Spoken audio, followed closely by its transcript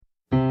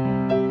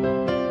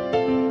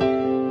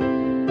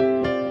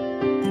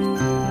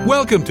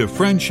Welcome to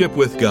Friendship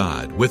with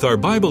God with our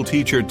Bible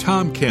teacher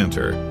Tom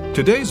Cantor.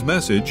 Today's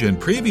message and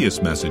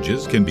previous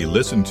messages can be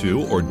listened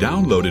to or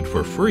downloaded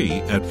for free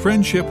at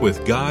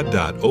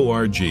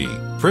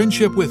friendshipwithgod.org.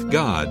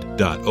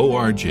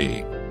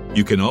 friendshipwithgod.org.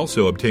 You can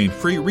also obtain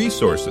free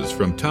resources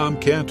from Tom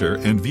Cantor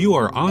and view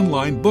our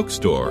online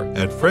bookstore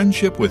at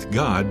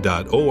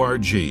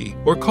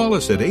friendshipwithgod.org or call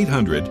us at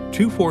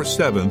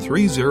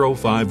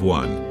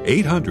 800-247-3051.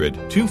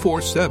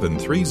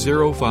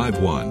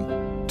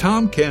 800-247-3051.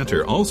 Tom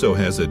Cantor also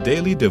has a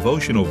daily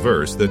devotional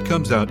verse that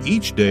comes out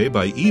each day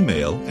by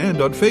email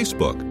and on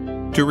Facebook.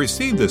 To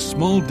receive this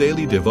small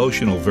daily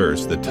devotional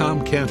verse that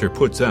Tom Cantor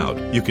puts out,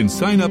 you can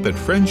sign up at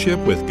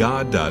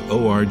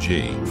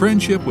friendshipwithgod.org,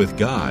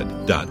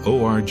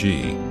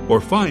 friendshipwithgod.org, or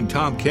find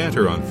Tom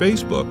Cantor on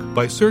Facebook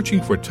by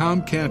searching for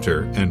Tom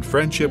Cantor and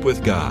Friendship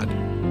with God.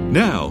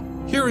 Now,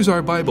 here is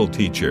our Bible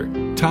teacher,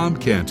 Tom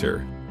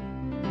Cantor.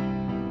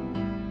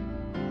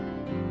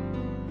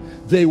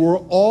 They were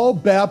all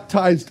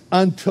baptized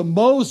unto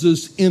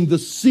Moses in the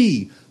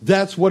sea.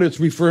 That's what it's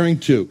referring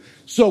to.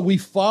 So we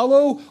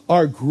follow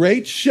our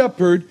great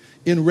shepherd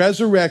in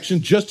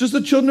resurrection, just as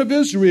the children of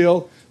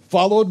Israel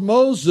followed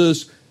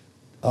Moses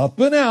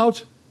up and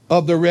out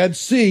of the Red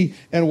Sea.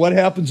 And what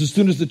happens as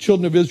soon as the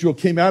children of Israel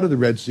came out of the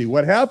Red Sea?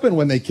 What happened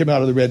when they came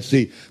out of the Red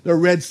Sea? The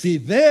Red Sea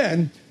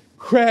then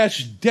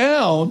crashed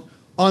down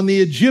on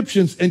the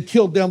Egyptians and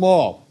killed them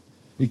all.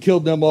 He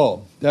killed them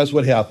all. That's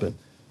what happened.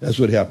 That's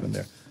what happened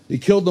there. He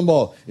killed them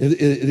all.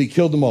 He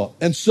killed them all.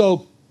 And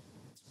so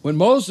when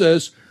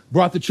Moses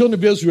brought the children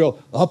of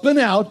Israel up and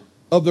out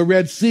of the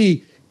Red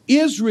Sea,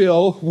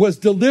 Israel was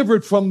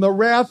delivered from the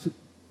wrath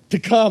to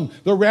come,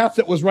 the wrath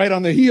that was right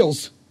on their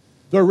heels,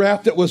 the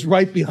wrath that was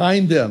right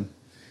behind them.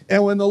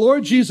 And when the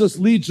Lord Jesus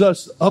leads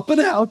us up and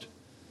out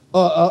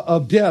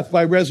of death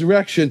by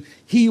resurrection,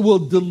 he will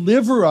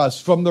deliver us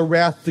from the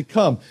wrath to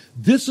come.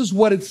 This is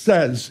what it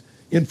says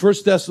in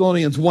 1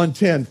 Thessalonians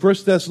 1:10,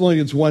 1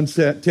 Thessalonians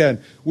 1:10,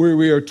 where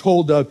we are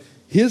told of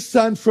his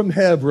Son from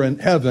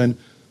heaven,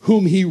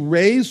 whom he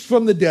raised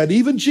from the dead,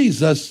 even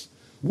Jesus,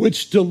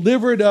 which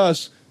delivered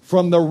us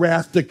from the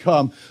wrath to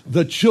come.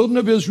 The children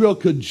of Israel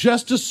could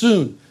just as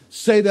soon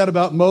say that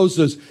about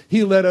Moses.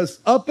 He led us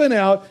up and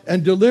out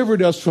and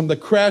delivered us from the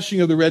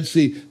crashing of the Red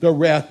Sea, the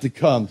wrath to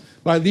come.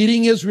 By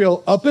leading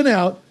Israel up and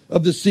out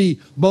of the sea,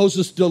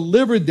 Moses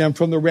delivered them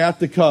from the wrath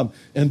to come.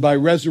 And by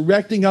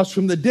resurrecting us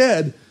from the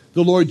dead,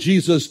 the Lord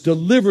Jesus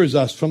delivers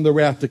us from the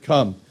wrath to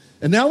come.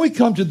 And now we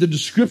come to the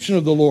description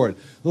of the Lord.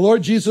 The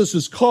Lord Jesus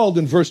is called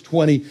in verse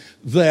 20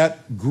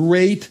 that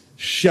great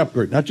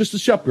shepherd. Not just a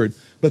shepherd,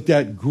 but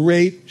that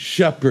great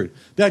shepherd.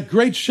 That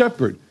great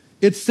shepherd.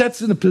 It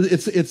sets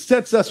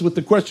us with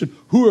the question,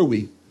 who are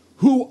we?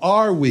 Who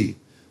are we?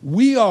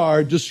 We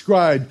are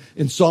described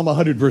in Psalm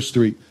 100 verse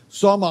 3.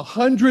 Psalm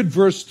 100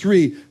 verse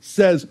 3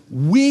 says,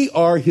 we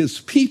are his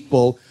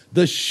people,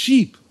 the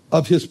sheep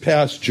of his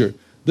pasture.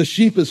 The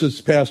sheep is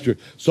his pasture.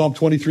 Psalm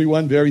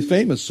 23:1, very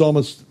famous.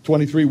 Psalmist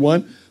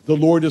 23:1, the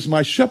Lord is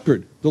my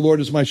shepherd. The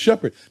Lord is my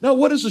shepherd. Now,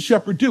 what does a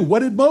shepherd do? What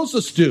did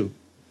Moses do?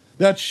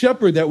 That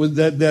shepherd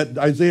that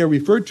Isaiah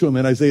referred to him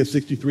in Isaiah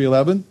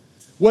 63:11.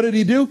 What did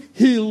he do?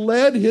 He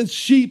led his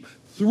sheep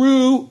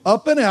through,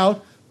 up and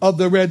out of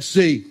the Red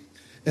Sea.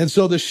 And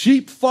so the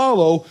sheep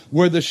follow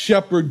where the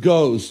shepherd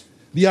goes.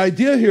 The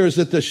idea here is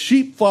that the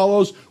sheep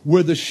follows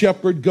where the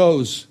shepherd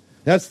goes.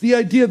 That's the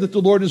idea that the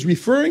Lord is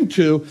referring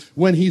to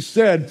when he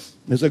said,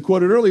 as I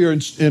quoted earlier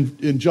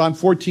in John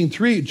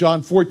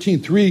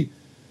 14:3,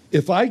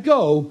 if I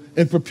go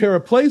and prepare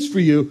a place for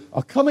you,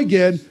 I'll come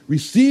again,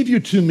 receive you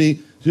to me,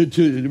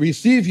 to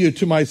receive you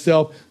to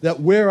myself,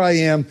 that where I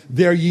am,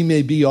 there ye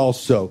may be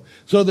also.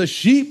 So the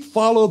sheep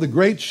follow the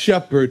great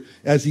shepherd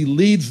as he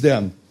leads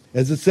them,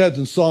 as it says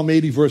in Psalm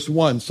 80 verse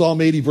 1.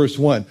 Psalm 80 verse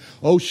 1.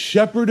 O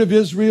shepherd of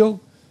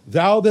Israel,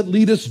 thou that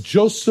leadest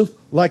Joseph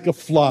like a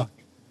flock.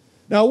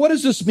 Now, what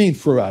does this mean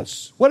for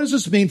us? What does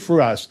this mean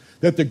for us,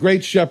 that the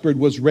great shepherd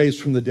was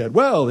raised from the dead?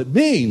 Well, it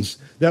means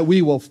that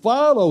we will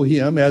follow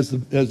him as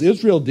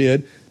Israel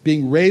did,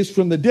 being raised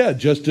from the dead,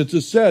 just as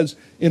it says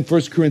in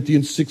 1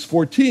 Corinthians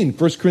 6:14.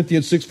 1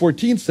 Corinthians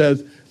 6:14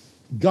 says,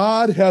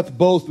 God hath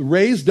both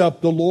raised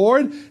up the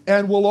Lord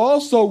and will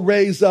also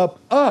raise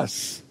up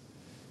us.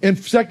 In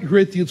 2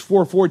 Corinthians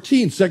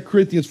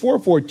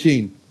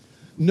 4:14,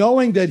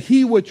 knowing that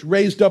he which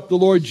raised up the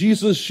Lord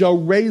Jesus shall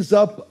raise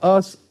up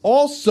us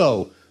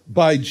also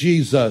by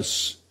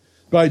Jesus.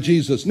 By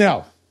Jesus.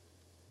 Now,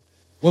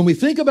 when we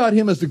think about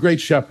him as the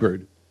great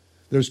shepherd,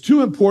 there's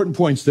two important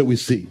points that we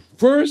see.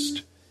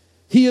 First,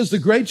 he is the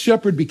great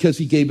shepherd because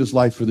he gave his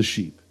life for the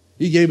sheep.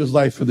 He gave his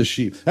life for the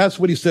sheep. That's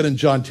what he said in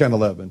John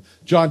 10:11.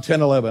 John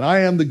 10:11. I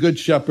am the good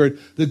shepherd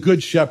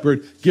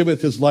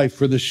giveth his life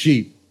for the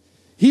sheep.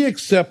 He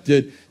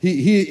accepted,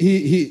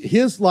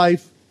 his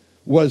life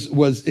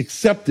was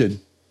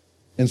accepted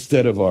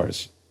instead of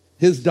ours.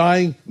 His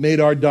dying made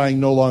our dying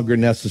no longer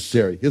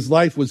necessary. His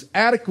life was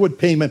adequate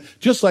payment,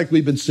 just like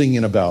we've been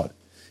singing about.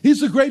 He's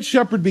the great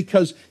shepherd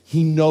because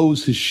he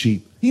knows his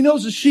sheep. He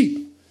knows his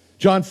sheep.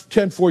 John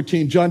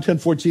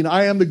 10:14,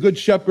 I am the good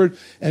shepherd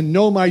and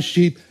know my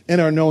sheep and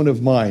are known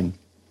of mine.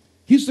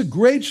 He's the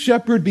great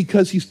shepherd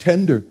because he's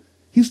tender.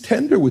 He's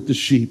tender with the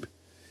sheep.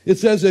 It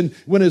says,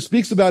 when it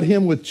speaks about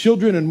him with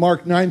children in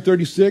Mark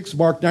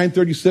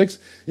 9:36,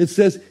 it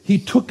says, he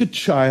took a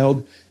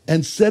child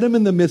and set him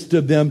in the midst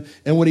of them.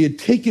 And when he had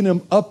taken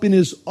him up in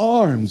his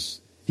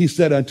arms, he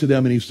said unto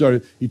them, and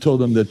he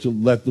told them that to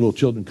let little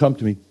children come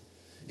to me.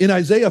 In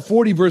Isaiah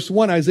 40 verse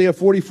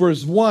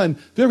 1,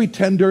 very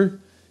tender,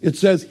 it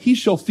says, he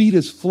shall feed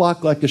his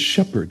flock like a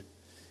shepherd.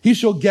 He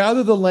shall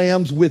gather the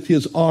lambs with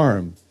his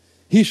arm.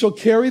 He shall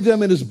carry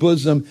them in his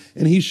bosom,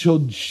 and he shall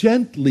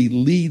gently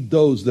lead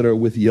those that are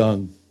with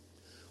young.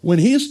 When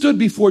he stood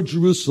before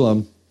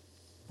Jerusalem,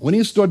 and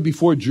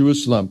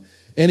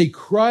he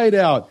cried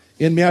out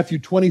in Matthew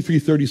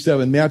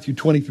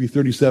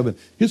 23:37,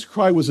 his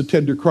cry was a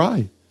tender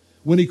cry.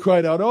 When he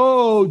cried out,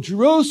 "Oh,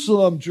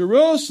 Jerusalem,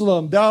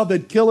 Jerusalem, thou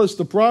that killest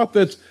the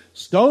prophets,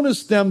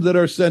 stonest them that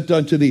are sent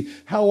unto thee.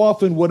 How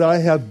often would I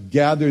have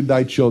gathered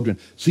thy children?"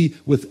 See,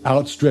 with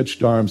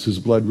outstretched arms, his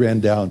blood ran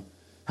down.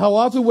 How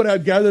often would I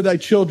gather thy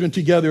children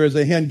together as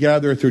a hen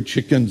gathereth her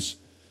chickens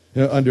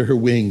under her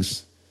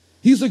wings?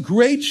 He's a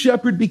great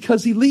shepherd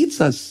because he leads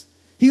us.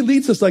 He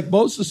leads us like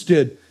Moses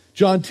did.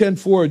 John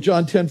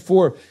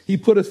 10:4, he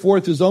putteth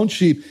forth his own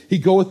sheep. He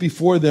goeth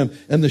before them,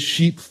 and the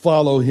sheep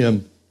follow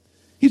him.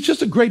 He's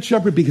just a great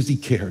shepherd because he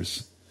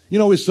cares. You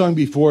know, we sung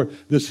before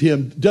this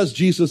hymn, does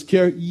Jesus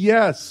care?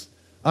 Yes,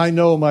 I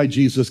know my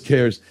Jesus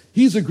cares.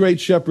 He's a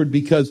great shepherd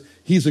because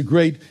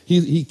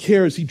he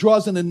cares. He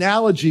draws an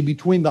analogy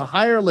between the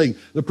hireling,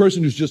 the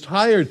person who's just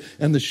hired,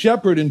 and the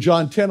shepherd in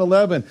John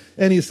 10:11.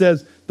 And he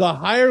says, the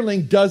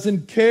hireling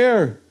doesn't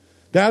care.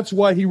 That's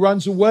why he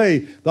runs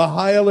away. The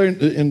hireling,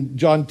 in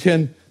John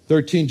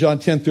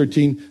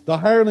 10:13, the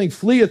hireling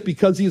fleeth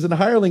because he is an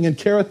hireling and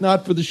careth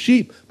not for the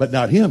sheep, but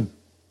not him.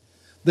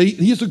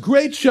 He's a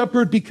great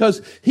shepherd because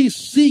he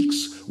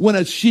seeks when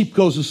a sheep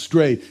goes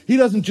astray. He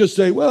doesn't just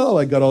say, well,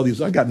 I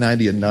got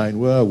 90 and 9.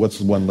 Well, what's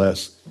the one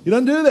less? He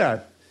doesn't do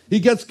that. He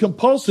gets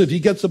compulsive. He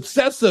gets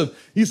obsessive.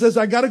 He says,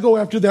 I got to go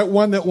after that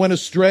one that went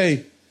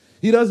astray.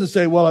 He doesn't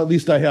say, well, at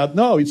least I have.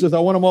 No, he says, I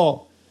want them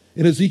all.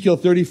 In Ezekiel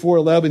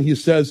 34:11, he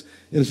says,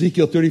 I,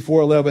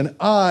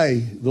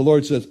 the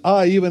Lord says,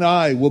 even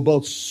I, will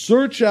both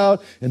search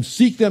out and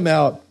seek them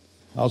out.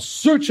 I'll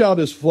search out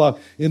his flock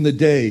in the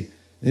day.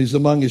 And he's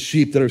among his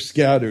sheep that are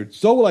scattered.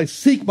 So will I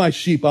seek my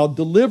sheep. I'll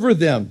deliver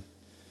them.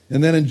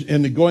 And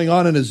then going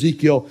on in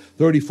Ezekiel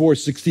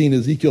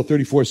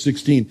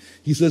 34:16,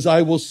 he says,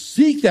 I will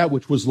seek that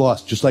which was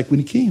lost, just like when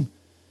he came.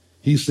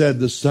 He said,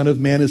 the Son of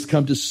Man has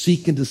come to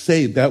seek and to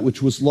save that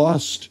which was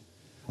lost.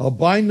 I'll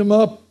bind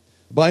up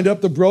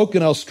the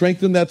broken. I'll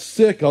strengthen that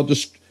sick. I'll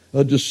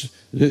destroy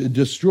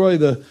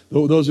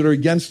those that are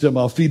against him.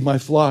 I'll feed my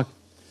flock.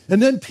 And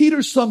then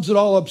Peter sums it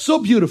all up so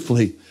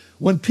beautifully.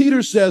 When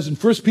Peter says in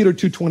 1 Peter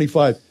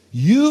 2:25,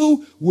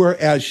 you were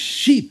as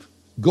sheep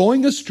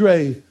going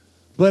astray,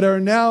 but are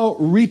now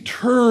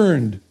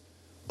returned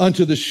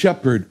unto the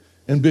shepherd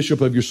and bishop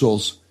of your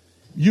souls.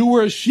 You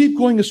were as sheep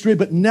going astray,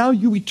 but now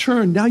you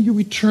return. Now you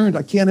returned.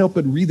 I can't help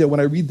but read that. When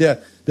I read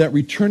that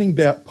returning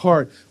back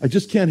part, I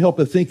just can't help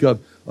but think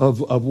of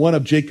one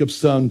of Jacob's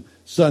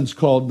sons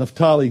called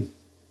Naphtali.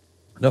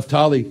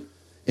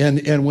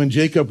 And when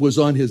Jacob was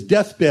on his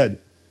deathbed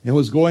and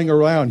was going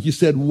around, he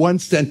said one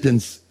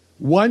sentence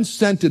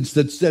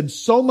that said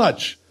so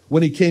much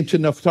when he came to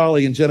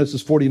Naphtali in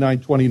Genesis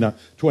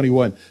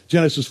 49:21.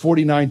 Genesis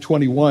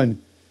 49:21,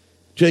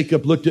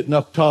 Jacob looked at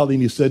Naphtali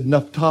and he said,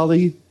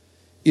 Naphtali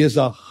is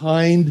a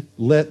hind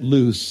let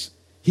loose.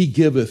 He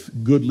giveth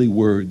goodly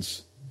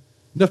words.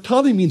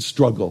 Naphtali means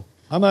struggle.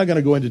 I'm not going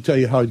to go into tell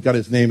you how he got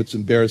his name. It's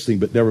embarrassing,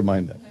 but never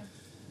mind that.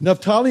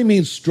 Naphtali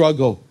means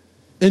struggle.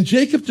 And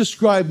Jacob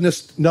described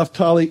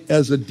Naphtali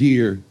as a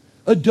deer,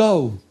 a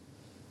doe.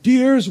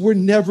 Deers were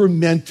never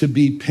meant to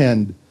be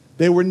penned.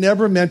 They were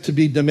never meant to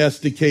be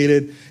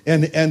domesticated,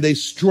 and they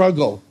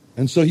struggle.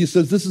 And so he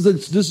says, this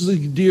is a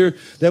deer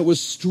that was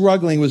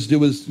struggling.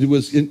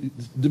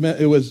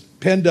 It was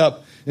penned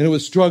up, and it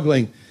was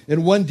struggling.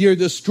 And one deer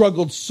that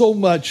struggled so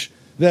much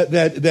that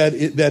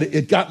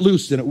it got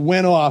loose and it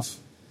went off.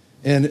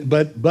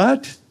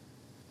 But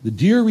the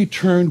deer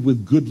returned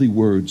with goodly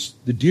words.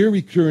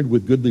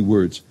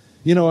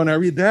 You know, when I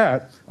read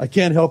that, I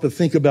can't help but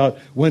think about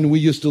when we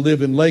used to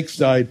live in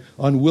Lakeside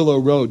on Willow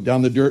Road,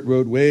 down the dirt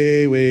road,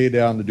 way, way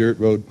down the dirt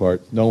road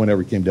part. No one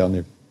ever came down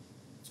there.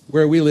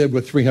 Where we lived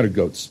with 300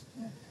 goats.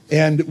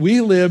 And we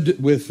lived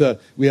with,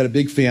 we had a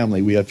big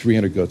family. We had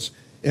 300 goats.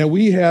 And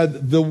we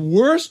had the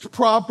worst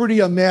property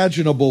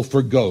imaginable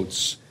for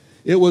goats.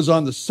 It was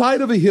on the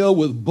side of a hill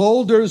with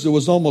boulders. It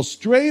was almost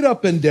straight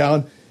up and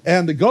down.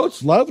 And the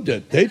goats loved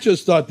it. They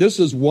just thought, this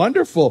is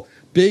wonderful.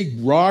 Big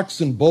rocks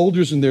and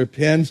boulders in their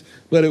pens,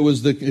 but it was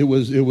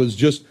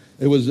just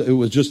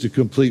a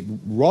complete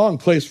wrong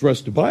place for us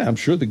to buy. I'm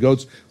sure the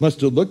goats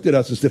must have looked at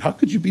us and said, how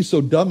could you be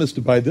so dumb as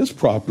to buy this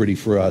property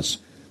for us?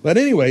 But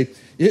anyway,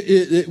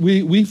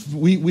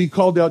 we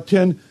called out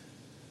 10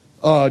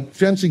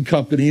 fencing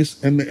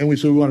companies, and we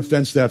said, we want to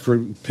fence that for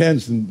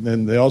pens.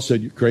 And they all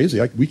said, you're crazy.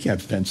 We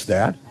can't fence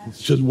that.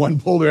 It's just one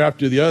boulder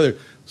after the other.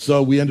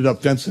 So we ended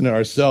up fencing it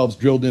ourselves,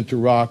 drilled into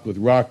rock with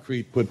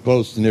rockcrete, put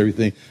posts and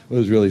everything. It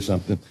was really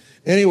something.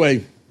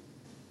 Anyway,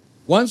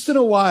 once in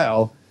a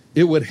while,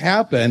 it would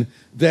happen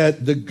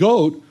that the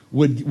goat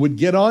would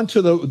get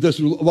onto this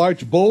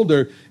large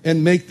boulder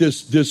and make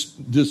this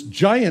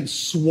giant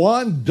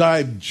swan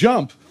dive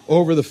jump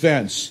over the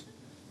fence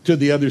to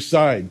the other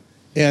side.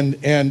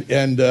 And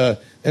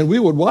we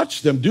would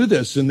watch them do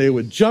this, and they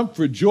would jump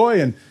for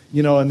joy,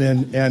 my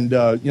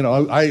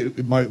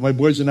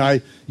boys and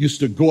I used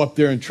to go up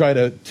there and try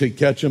to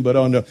catch them, but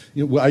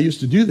I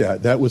used to do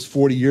that. That was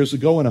 40 years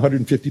ago and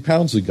 150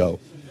 pounds ago,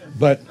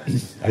 but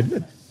I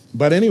did.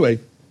 But anyway,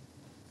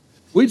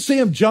 we'd see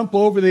them jump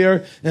over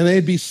there, and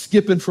they'd be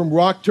skipping from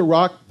rock to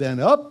rock.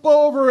 Then up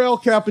over El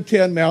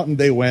Capitan Mountain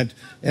they went,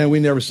 and we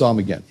never saw them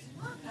again.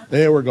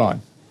 They were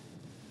gone.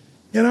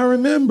 And I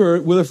remember,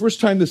 the first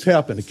time this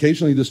happened,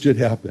 occasionally this did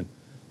happen.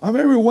 I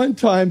remember one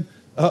time,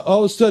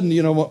 all of a sudden,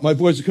 my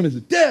boys would come in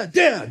and say,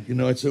 Dad,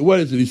 I said, what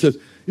is it? He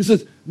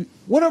says,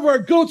 one of our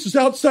goats is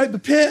outside the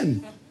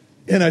pen.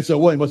 And I said,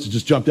 well, he must have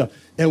just jumped out.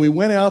 And we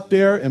went out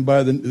there, and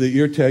by the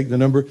ear tag, the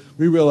number,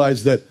 we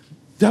realized that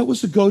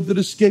was the goat that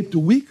escaped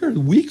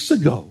weeks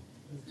ago.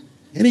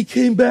 And he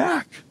came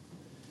back.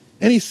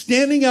 And he's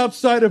standing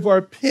outside of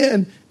our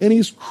pen, and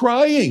he's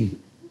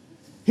crying.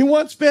 He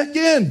wants back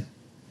in.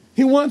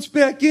 He wants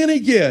back in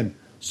again.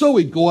 So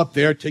we'd go up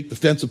there, take the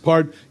fence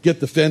apart, get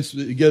the fence,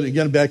 get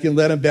him back in,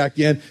 let him back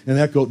in, and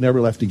that goat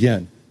never left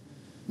again.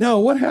 Now,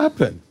 what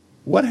happened?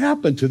 What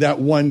happened to that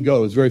one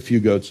goat? There's very few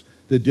goats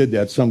that did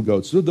that, some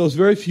goats. So those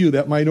very few,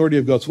 that minority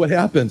of goats, what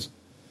happens?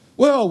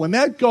 Well, when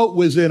that goat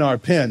was in our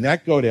pen,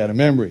 that goat had a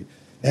memory,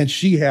 and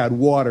she had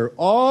water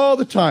all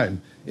the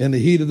time in the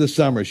heat of the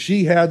summer.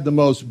 She had the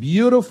most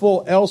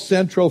beautiful El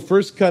Centro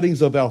first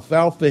cuttings of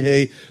alfalfa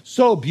hay,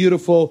 so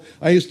beautiful.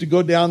 I used to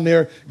go down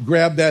there,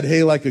 grab that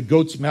hay like a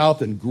goat's mouth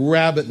and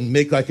grab it and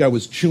make like I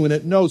was chewing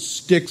it. No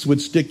sticks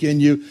would stick in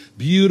you.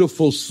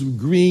 Beautiful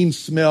green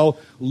smell,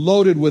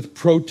 loaded with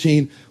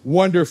protein,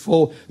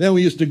 wonderful. Then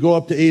we used to go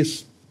up to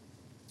Ace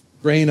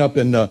Grain up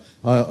in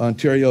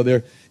Ontario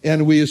there,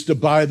 and we used to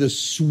buy this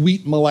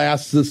sweet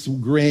molasses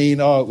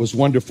grain. Oh, it was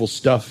wonderful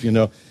stuff,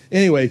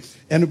 Anyway,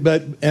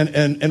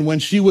 and when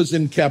she was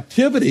in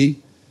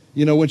captivity,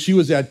 when she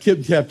was at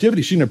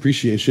captivity, she didn't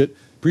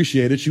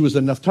appreciate it. She was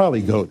a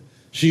Naphtali goat.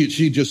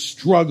 She just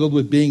struggled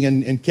with being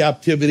in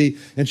captivity,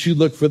 and she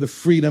looked for the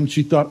freedom.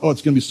 She thought,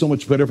 it's going to be so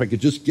much better if I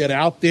could just get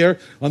out there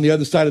on the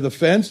other side of the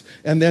fence.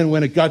 And then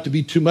when it got to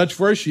be too much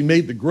for her, she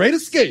made the great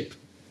escape,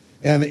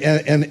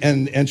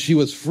 and she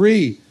was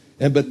free.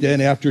 But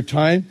then after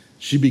time,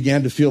 she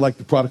began to feel like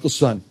the prodigal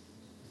son,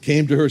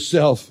 came to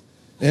herself.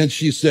 And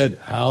she said,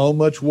 how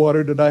much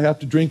water did I have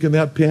to drink in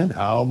that pen?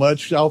 How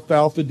much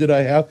alfalfa did I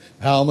have?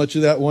 How much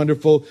of that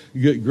wonderful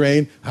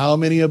grain? How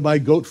many of my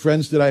goat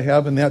friends did I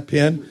have in that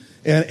pen?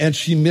 And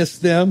she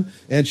missed them,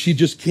 and she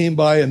just came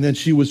by, and then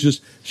she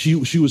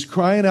was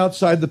crying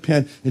outside the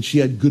pen, and she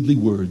had goodly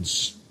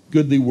words.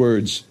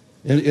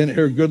 And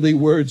her goodly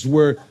words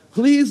were,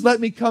 please let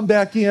me come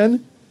back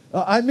in.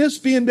 I miss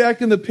being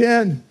back in the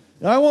pen.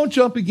 I won't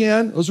jump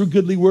again. Those were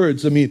goodly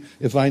words. I mean,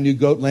 if I knew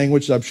goat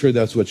language, I'm sure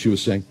that's what she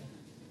was saying.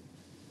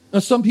 Now,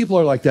 some people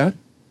are like that.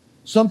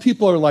 Some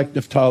people are like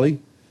Naphtali.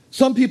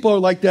 Some people are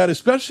like that,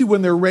 especially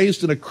when they're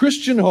raised in a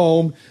Christian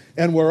home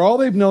and where all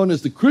they've known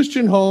is the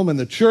Christian home and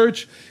the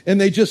church, and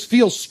they just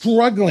feel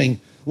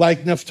struggling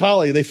like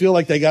Naphtali. They feel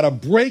like they got to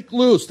break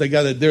loose. They're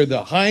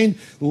the hind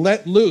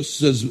let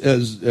loose,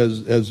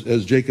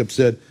 as Jacob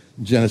said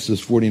in Genesis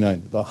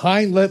 49. The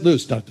hind let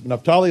loose.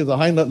 Naphtali is the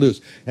hind let loose.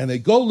 And they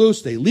go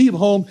loose, they leave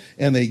home,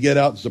 and they get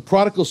out as a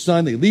prodigal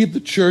son. They leave the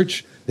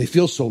church. They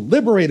feel so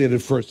liberated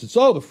at first. It's,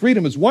 the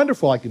freedom is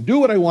wonderful. I can do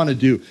what I want to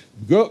do,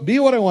 be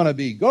what I want to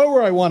be, go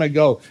where I want to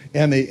go,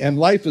 and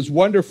life is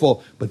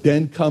wonderful. But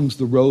then comes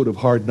the road of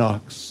hard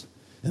knocks.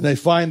 And they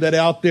find that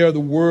out there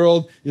the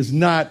world is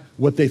not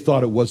what they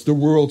thought it was. The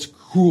world's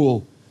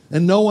cruel.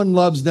 And no one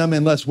loves them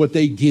unless what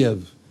they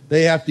give.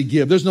 They have to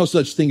give. There's no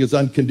such thing as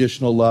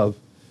unconditional love.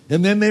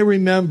 And then they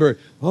remember,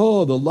 the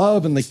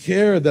love and the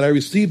care that I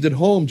received at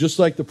home, just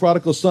like the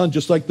prodigal son,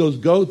 just like those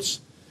goats.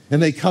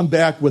 And they come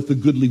back with the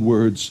goodly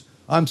words.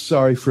 I'm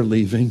sorry for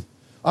leaving.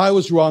 I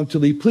was wrong to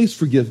leave. Please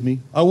forgive me.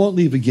 I won't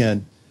leave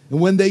again.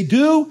 And when they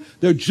do,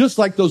 they're just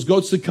like those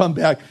goats that come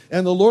back.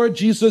 And the Lord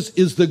Jesus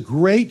is the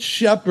great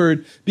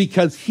shepherd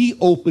because he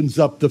opens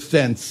up the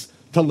fence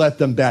to let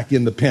them back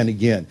in the pen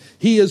again.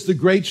 He is the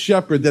great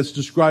shepherd that's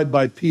described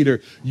by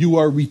Peter. You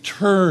are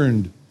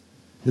returned.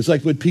 It's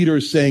like what Peter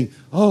is saying.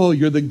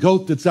 You're the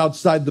goat that's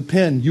outside the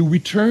pen. You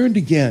returned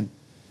again.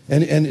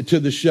 And to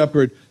the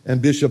shepherd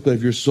and bishop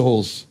of your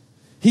souls.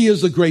 He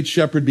is the great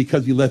shepherd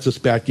because he lets us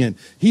back in.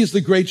 He is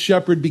the great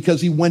shepherd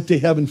because he went to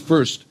heaven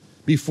first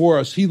before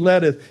us. He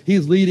led us.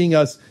 He's leading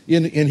us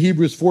in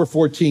Hebrews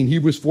 4:14.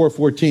 Hebrews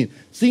 4:14.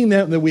 Seeing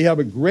that we have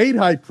a great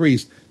high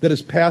priest that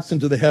has passed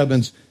into the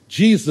heavens,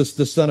 Jesus,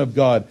 the Son of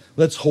God.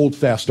 Let's hold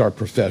fast our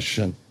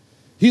profession.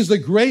 He's the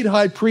great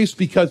high priest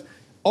because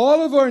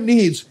all of our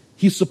needs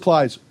he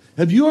supplies.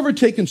 Have you ever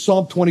taken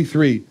Psalm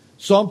 23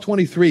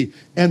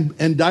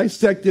 and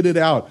dissected it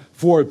out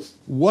for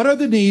what are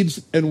the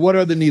needs and what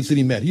are the needs that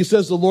he met? He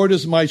says, the Lord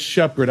is my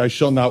shepherd, I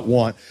shall not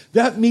want.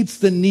 That meets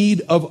the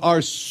need of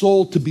our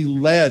soul to be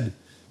led.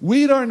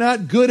 We are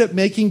not good at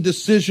making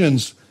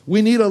decisions.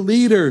 We need a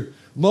leader.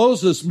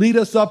 Moses, lead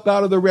us up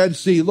out of the Red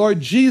Sea. Lord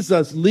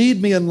Jesus, lead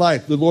me in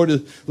life. The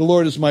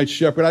Lord is my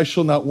shepherd. I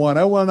shall not want.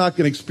 I'm not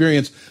going to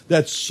experience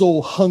that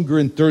soul hunger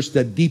and thirst,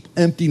 that deep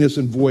emptiness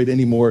and void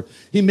anymore.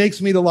 He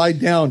makes me to lie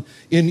down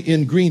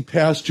in green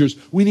pastures.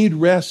 We need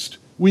rest.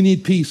 We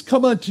need peace.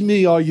 Come unto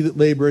me, all you that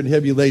labor and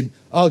heavy laden.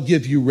 I'll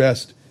give you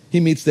rest.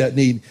 He meets that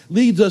need.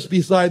 Leads us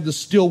beside the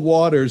still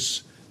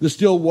waters,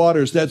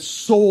 that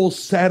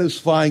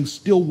soul-satisfying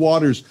still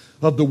waters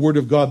of the Word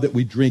of God that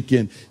we drink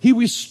in. He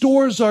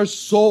restores our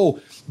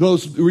soul.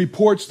 Those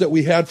reports that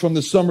we had from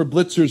the summer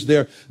blitzers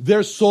there,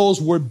 their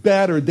souls were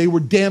battered, they were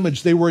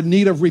damaged, they were in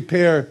need of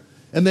repair.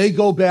 And they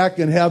go back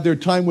and have their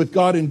time with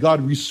God, and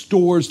God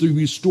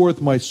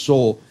restoreth my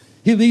soul.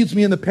 He leads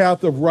me in the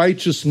path of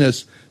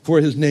righteousness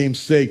for his name's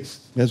sake.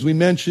 As we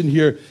mentioned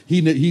here,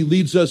 he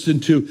leads us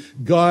into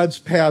God's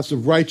paths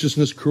of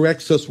righteousness,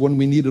 corrects us when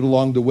we need it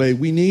along the way.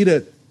 We need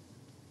it.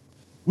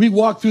 We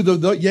walk through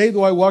yea,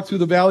 though I walk through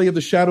the valley of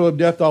the shadow of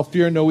death, I'll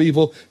fear no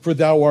evil, for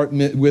thou art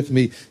with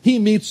me. He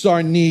meets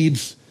our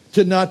needs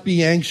to not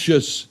be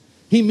anxious.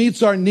 He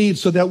meets our needs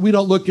so that we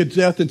don't look at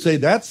death and say,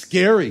 that's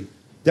scary.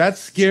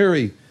 That's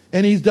scary.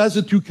 And he does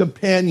it through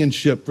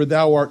companionship, for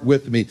thou art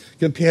with me.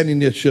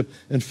 Companionship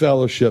and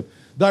fellowship.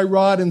 Thy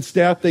rod and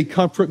staff, they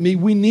comfort me.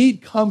 We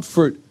need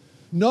comfort.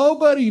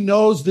 Nobody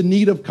knows the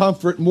need of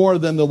comfort more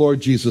than the Lord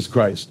Jesus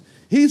Christ.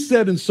 He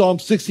said in Psalm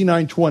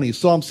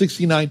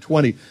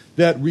 69:20,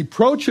 that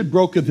reproach had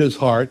broken his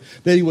heart,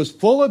 that he was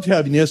full of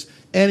heaviness,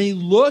 and he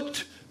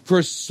looked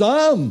for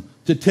some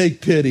to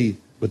take pity,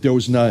 but there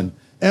was none.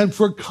 And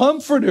for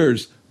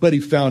comforters, but he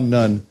found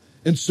none.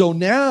 And so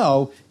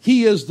now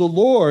he is the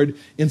Lord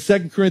in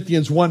 2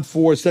 Corinthians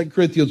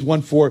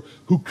 1:4,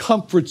 who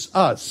comforts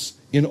us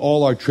in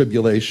all our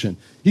tribulation.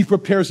 He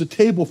prepares a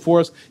table for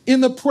us in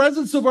the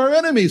presence of our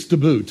enemies to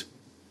boot.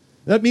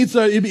 That means,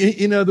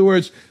 in other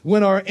words,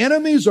 when our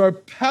enemies are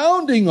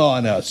pounding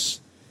on us,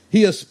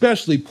 he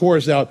especially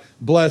pours out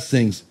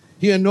blessings.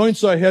 He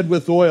anoints our head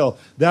with oil.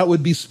 That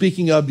would be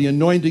speaking of the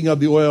anointing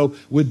of the oil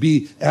would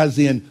be as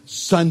in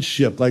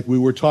sonship, like we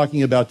were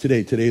talking about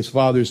today. Today is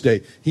Father's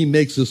Day. He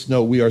makes us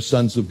know we are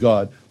sons of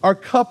God. Our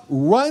cup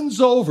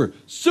runs over.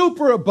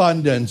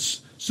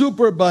 Superabundance,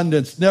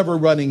 never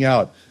running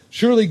out.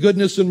 Surely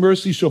goodness and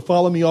mercy shall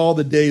follow me all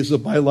the days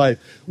of my life.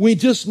 We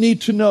just need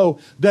to know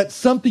that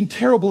something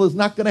terrible is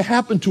not going to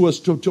happen to us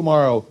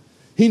tomorrow.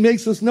 He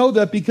makes us know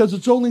that because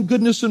it's only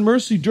goodness and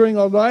mercy during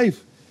our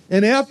life.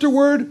 And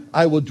afterward,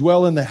 I will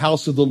dwell in the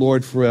house of the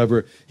Lord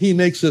forever. He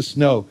makes us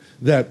know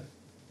that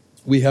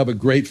we have a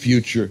great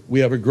future.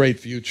 We have a great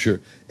future.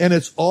 And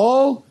it's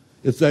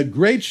that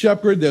great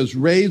shepherd that was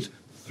raised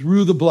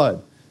through the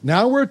blood.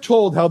 Now we're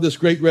told how this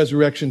great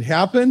resurrection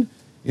happened.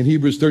 In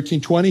Hebrews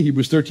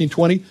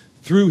 13:20,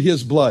 through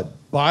his blood,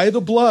 by the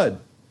blood.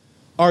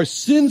 Our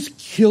sins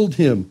killed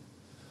him.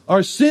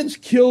 Our sins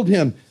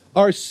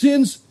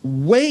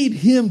weighed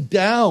him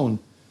down.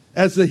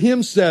 As the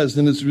hymn says,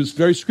 and it's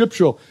very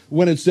scriptural,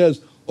 when it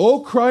says, O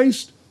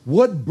Christ,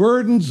 what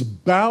burdens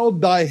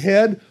bowed thy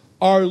head,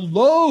 our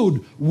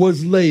load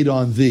was laid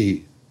on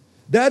thee.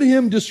 That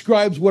hymn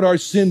describes what our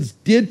sins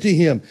did to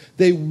him.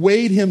 They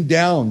weighed him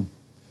down.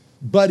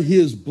 But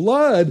his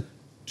blood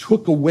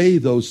took away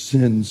those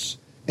sins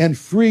and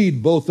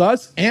freed both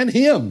us and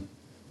him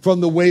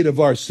from the weight of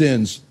our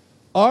sins.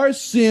 Our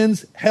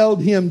sins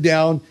held him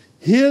down.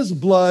 His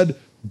blood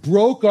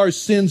broke our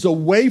sins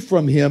away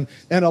from him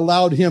and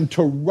allowed him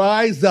to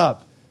rise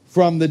up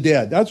from the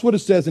dead. That's what it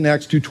says in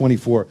Acts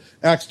 2:24.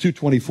 Acts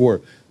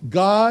 2:24.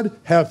 God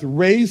hath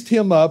raised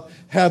him up,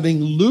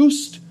 having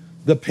loosed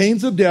the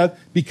pains of death,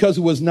 because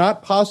it was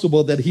not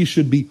possible that he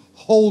should be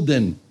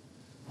holden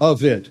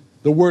of it.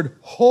 The word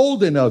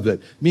holden of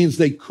it means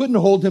they couldn't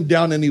hold him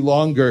down any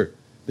longer.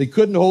 They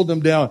couldn't hold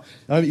him down.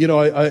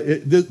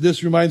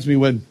 This reminds me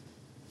when,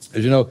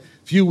 as you know, a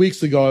few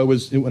weeks ago,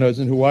 when I was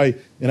in Hawaii,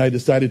 and I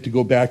decided to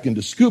go back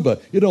into scuba.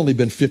 It had only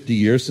been 50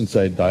 years since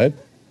I had dived.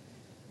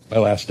 My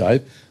last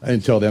dive. I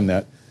didn't tell them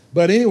that.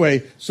 But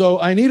anyway, so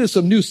I needed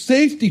some new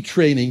safety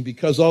training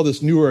because all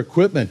this newer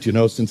equipment,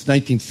 since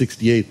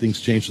 1968, things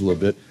changed a little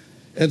bit.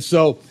 And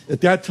so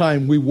at that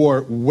time, we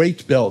wore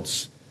weight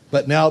belts.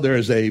 But now there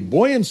is a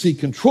buoyancy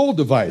control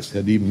device. I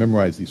had to even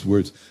memorize these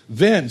words.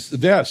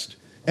 Vest.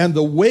 And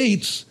the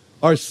weights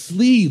are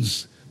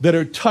sleeves that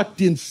are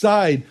tucked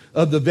inside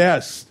of the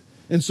vest.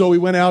 And so we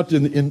went out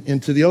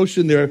into the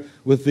ocean there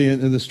with the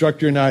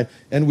instructor and I,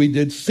 and we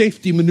did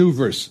safety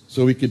maneuvers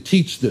so we could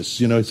teach this.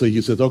 So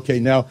he says, okay,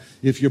 now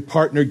if your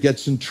partner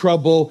gets in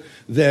trouble,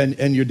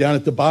 and you're down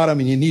at the bottom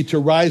and you need to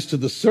rise to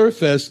the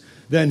surface,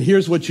 then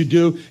here's what you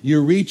do.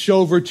 You reach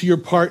over to your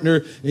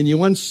partner and you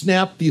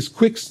unsnap these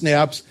quick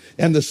snaps,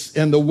 and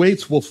the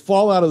weights will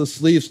fall out of the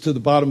sleeves to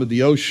the bottom of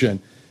the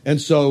ocean. And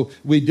so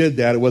we did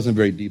that. It wasn't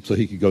very deep, so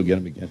he could go get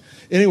him again.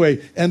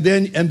 Anyway, and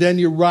then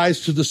you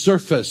rise to the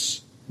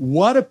surface.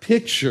 What a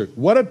picture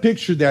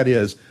that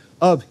is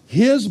of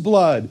his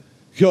blood.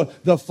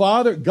 The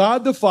Father,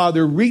 God the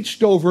Father,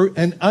 reached over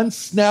and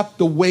unsnapped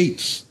the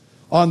weights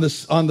on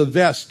the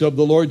vest of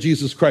the Lord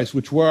Jesus Christ,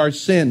 which were our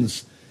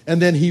sins.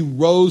 And then he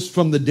rose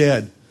from the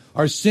dead.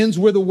 Our sins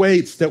were the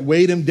weights that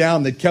weighed him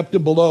down, that kept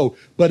him below.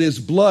 But his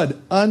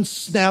blood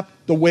unsnapped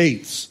the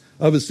weights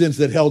of his sins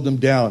that held him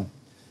down.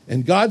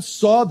 And God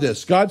saw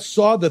this. God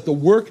saw that the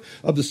work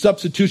of the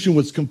substitution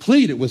was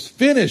complete. It was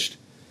finished.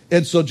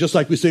 And so just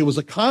like we say, it was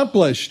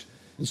accomplished.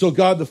 And so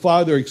God the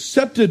Father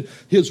accepted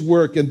his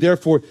work, and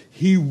therefore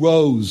he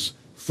rose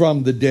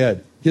from the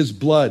dead. His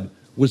blood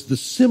was the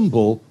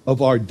symbol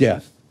of our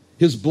death.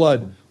 His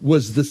blood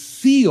was the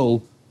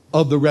seal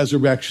of the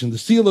resurrection. The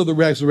seal of the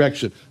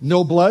resurrection.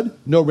 No blood,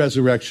 no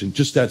resurrection.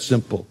 Just that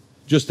simple.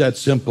 Just that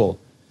simple.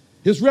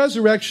 His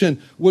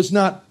resurrection was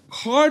not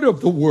part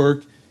of the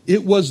work.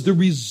 It was the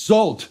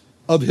result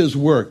of his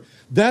work.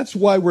 That's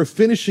why we're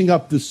finishing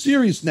up the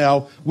series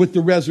now with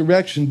the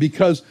resurrection,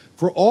 because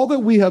for all that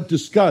we have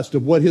discussed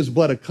of what his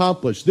blood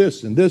accomplished,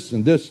 this and this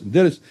and this and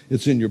this,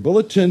 it's in your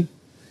bulletin.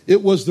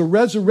 It was the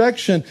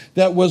resurrection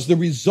that was the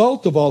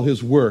result of all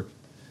his work.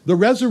 The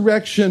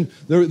resurrection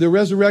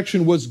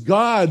was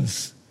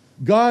God's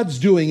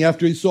doing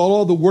after he saw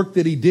all the work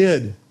that he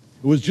did.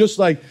 It was just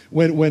like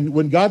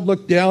when God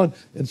looked down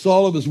and saw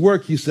all of his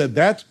work, he said,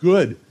 that's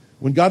good.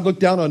 When God looked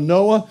down on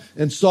Noah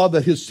and saw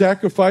that his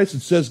sacrifice,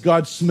 it says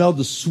God smelled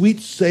the sweet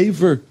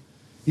savor.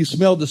 He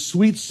smelled the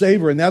sweet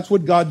savor, and that's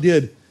what God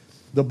did.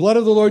 The blood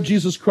of the Lord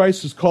Jesus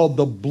Christ is called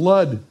the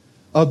blood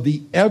of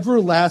the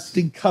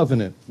everlasting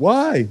covenant.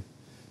 Why?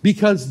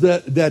 Because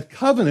that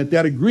covenant,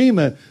 that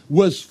agreement,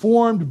 was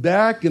formed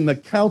back in the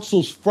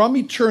councils from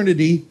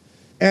eternity,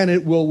 and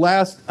it will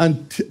last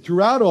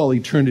throughout all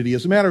eternity.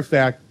 As a matter of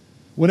fact,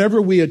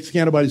 whenever we at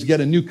Scantibodies get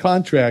a new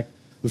contract,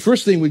 the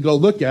first thing we go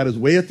look at is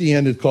way at the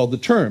end, it's called the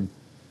term.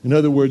 In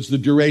other words, the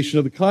duration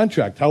of the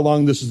contract, how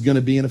long this is going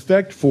to be in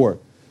effect for.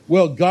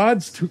 Well,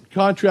 God's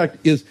contract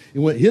is,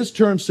 his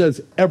term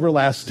says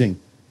everlasting.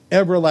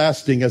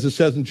 Everlasting, as it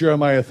says in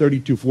Jeremiah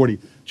 32:40.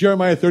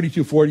 Jeremiah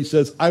 32:40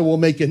 says, I will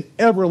make an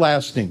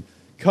everlasting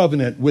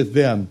covenant with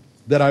them,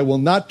 that I will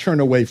not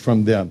turn away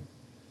from them.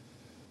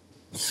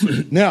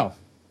 Now,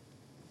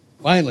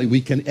 finally,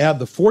 we can add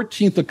the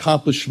 14th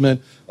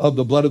accomplishment of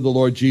the blood of the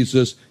Lord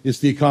Jesus is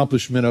the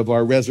accomplishment of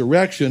our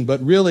resurrection.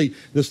 But really,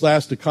 this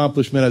last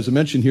accomplishment, as I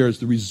mentioned here, is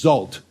the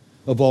result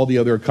of all the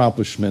other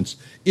accomplishments.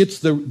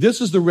 This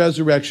is the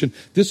resurrection.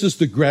 This is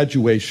the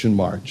graduation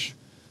march.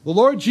 The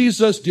Lord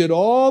Jesus did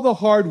all the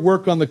hard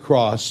work on the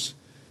cross.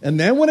 And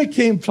then when it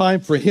came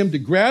time for him to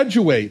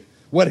graduate,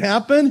 what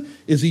happened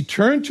is he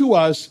turned to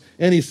us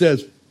and he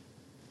says,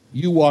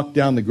 you walk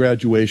down the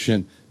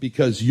graduation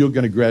because you're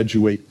going to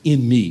graduate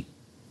in me.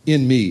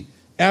 In me.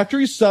 After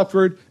he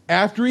suffered,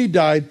 after he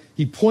died,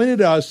 he pointed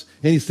to us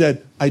and he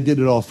said, I did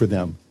it all for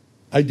them.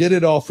 I did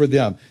it all for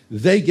them.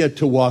 They get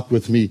to walk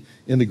with me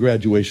in the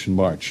graduation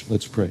march.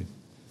 Let's pray.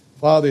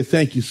 Father,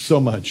 thank you so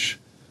much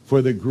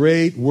for the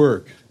great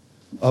work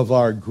of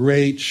our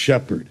great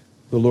shepherd,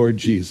 the Lord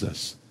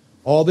Jesus.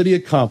 All that he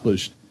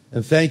accomplished.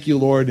 And thank you,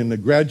 Lord, in the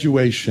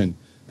graduation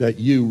that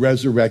you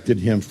resurrected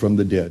him from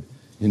the dead.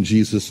 In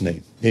Jesus'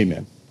 name,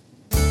 amen.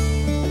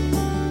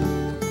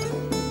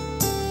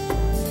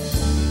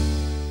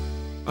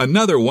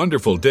 Another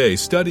wonderful day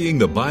studying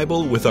the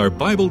Bible with our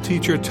Bible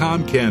teacher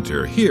Tom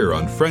Cantor here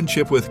on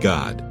Friendship with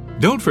God.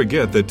 Don't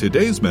forget that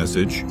today's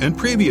message and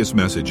previous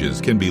messages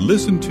can be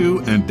listened to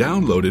and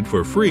downloaded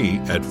for free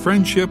at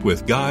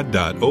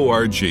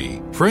friendshipwithgod.org.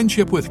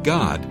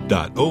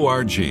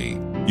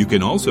 friendshipwithgod.org. You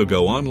can also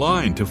go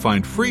online to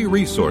find free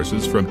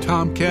resources from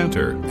Tom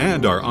Cantor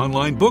and our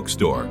online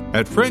bookstore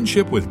at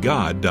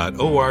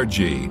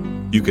friendshipwithgod.org.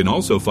 You can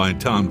also find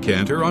Tom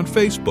Cantor on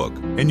Facebook,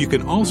 and you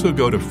can also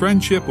go to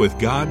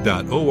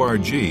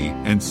friendshipwithgod.org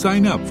and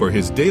sign up for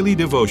his daily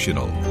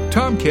devotional.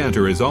 Tom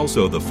Cantor is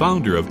also the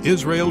founder of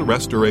Israel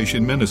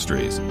Restoration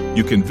Ministries.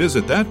 You can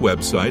visit that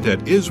website at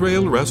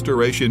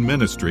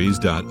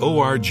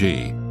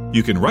israelrestorationministries.org.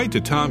 You can write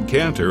to Tom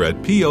Cantor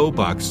at P.O.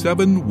 Box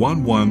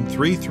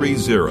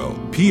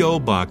 711330, P.O.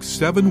 Box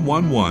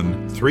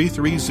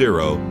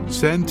 711330,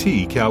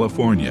 Santee,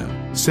 California.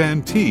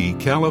 Santee,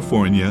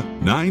 California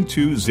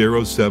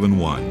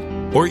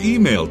 92071. Or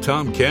email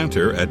Tom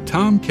Cantor at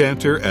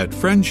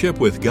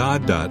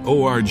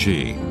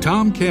tomcantor@friendshipwithgod.org.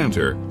 Tom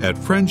Cantor at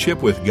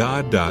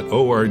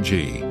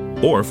friendshipwithgod.org.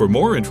 Or for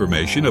more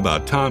information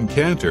about Tom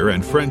Cantor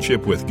and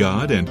Friendship with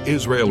God and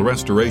Israel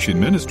Restoration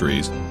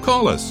Ministries,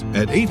 call us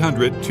at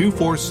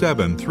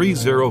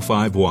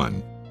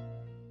 800-247-3051.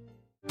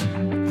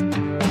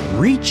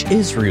 Reach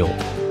Israel.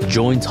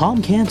 Join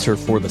Tom Cantor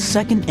for the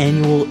second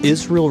annual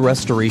Israel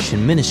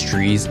Restoration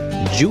Ministries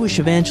Jewish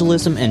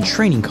Evangelism and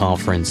Training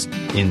Conference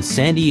in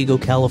San Diego,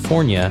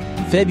 California,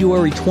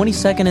 February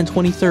 22nd and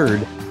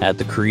 23rd at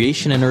the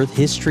Creation and Earth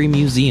History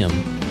Museum.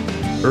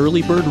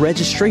 Early bird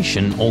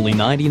registration, only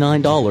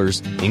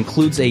 $99,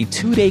 includes a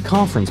 2-day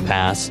conference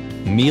pass,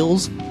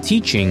 meals,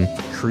 teaching,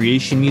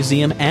 Creation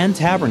Museum and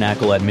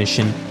Tabernacle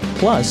admission,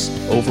 plus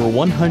over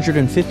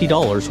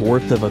 $150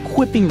 worth of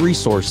equipping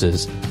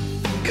resources.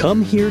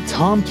 Come hear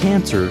Tom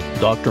Cantor,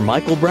 Dr.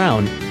 Michael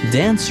Brown,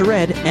 Dan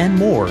Sered, and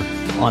more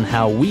on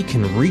how we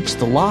can reach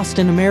the lost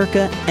in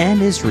America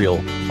and Israel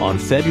on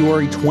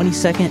February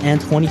 22nd and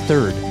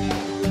 23rd.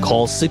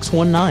 Call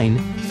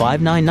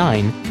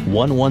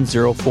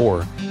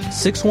 619-599-1104,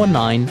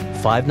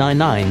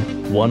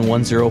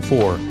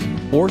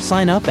 619-599-1104, or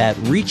sign up at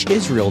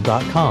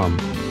reachisrael.com.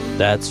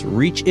 That's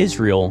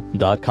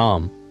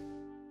reachisrael.com.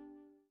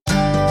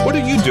 What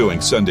are you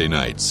doing Sunday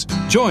nights?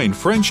 Join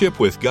Friendship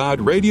with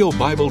God radio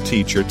Bible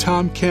teacher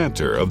Tom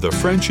Cantor of the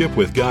Friendship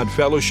with God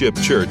Fellowship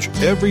Church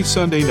every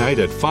Sunday night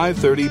at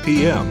 5:30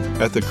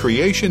 p.m. at the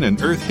Creation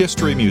and Earth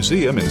History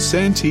Museum in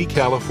Santee,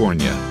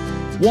 California.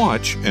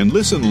 Watch and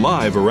listen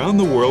live around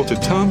the world to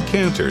Tom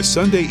Cantor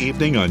Sunday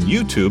evening on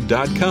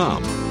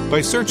YouTube.com by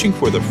searching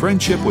for the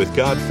Friendship with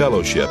God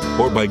Fellowship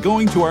or by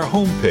going to our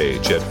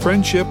homepage at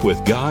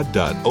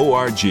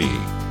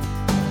friendshipwithgod.org.